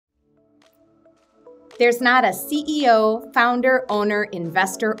There's not a CEO, founder, owner,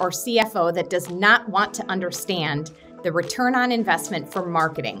 investor, or CFO that does not want to understand the return on investment for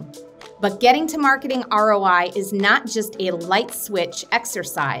marketing. But getting to marketing ROI is not just a light switch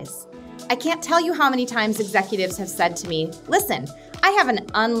exercise. I can't tell you how many times executives have said to me, listen, I have an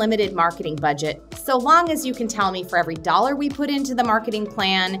unlimited marketing budget, so long as you can tell me for every dollar we put into the marketing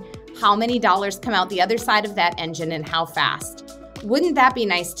plan, how many dollars come out the other side of that engine and how fast. Wouldn't that be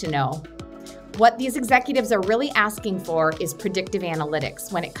nice to know? What these executives are really asking for is predictive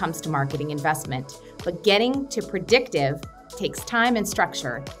analytics when it comes to marketing investment. But getting to predictive takes time and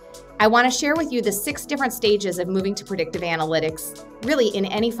structure. I want to share with you the 6 different stages of moving to predictive analytics, really in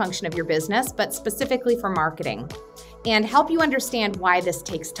any function of your business, but specifically for marketing, and help you understand why this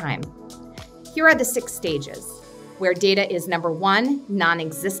takes time. Here are the 6 stages, where data is number 1,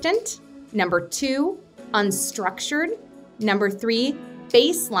 non-existent, number 2, unstructured, number 3,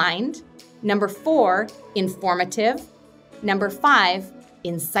 baselined, number 4, informative, number 5,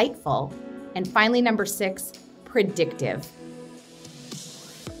 insightful, and finally number 6, predictive.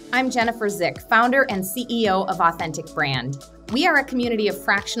 I'm Jennifer Zick, founder and CEO of Authentic Brand. We are a community of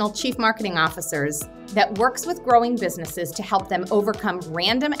fractional chief marketing officers that works with growing businesses to help them overcome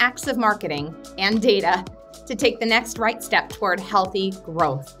random acts of marketing and data to take the next right step toward healthy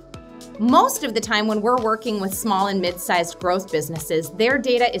growth. Most of the time when we're working with small and mid-sized growth businesses, their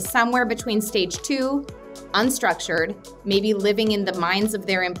data is somewhere between stage 2, unstructured, maybe living in the minds of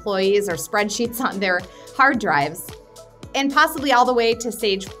their employees or spreadsheets on their hard drives, and possibly all the way to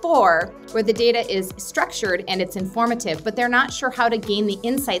stage 4, where the data is structured and it's informative, but they're not sure how to gain the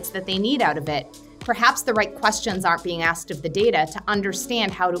insights that they need out of it. Perhaps the right questions aren't being asked of the data to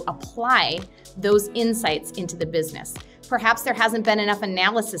understand how to apply those insights into the business. Perhaps there hasn't been enough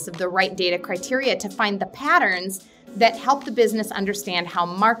analysis of the right data criteria to find the patterns that help the business understand how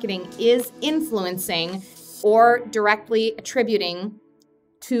marketing is influencing or directly attributing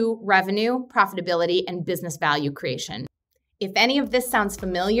to revenue, profitability, and business value creation. If any of this sounds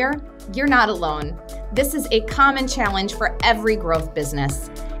familiar, you're not alone. This is a common challenge for every growth business.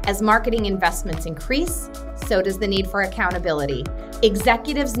 As marketing investments increase, so does the need for accountability.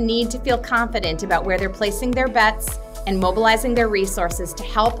 Executives need to feel confident about where they're placing their bets and mobilizing their resources to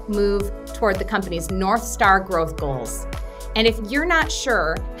help move toward the company's North Star growth goals. And if you're not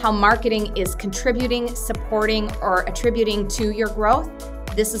sure how marketing is contributing, supporting, or attributing to your growth,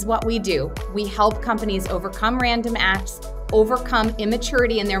 this is what we do. We help companies overcome random acts, overcome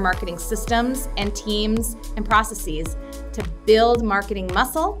immaturity in their marketing systems and teams and processes to build marketing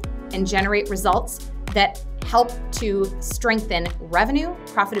muscle and generate results that help to strengthen revenue,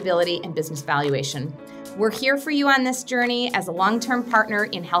 profitability, and business valuation. We're here for you on this journey as a long-term partner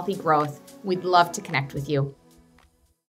in healthy growth. We'd love to connect with you.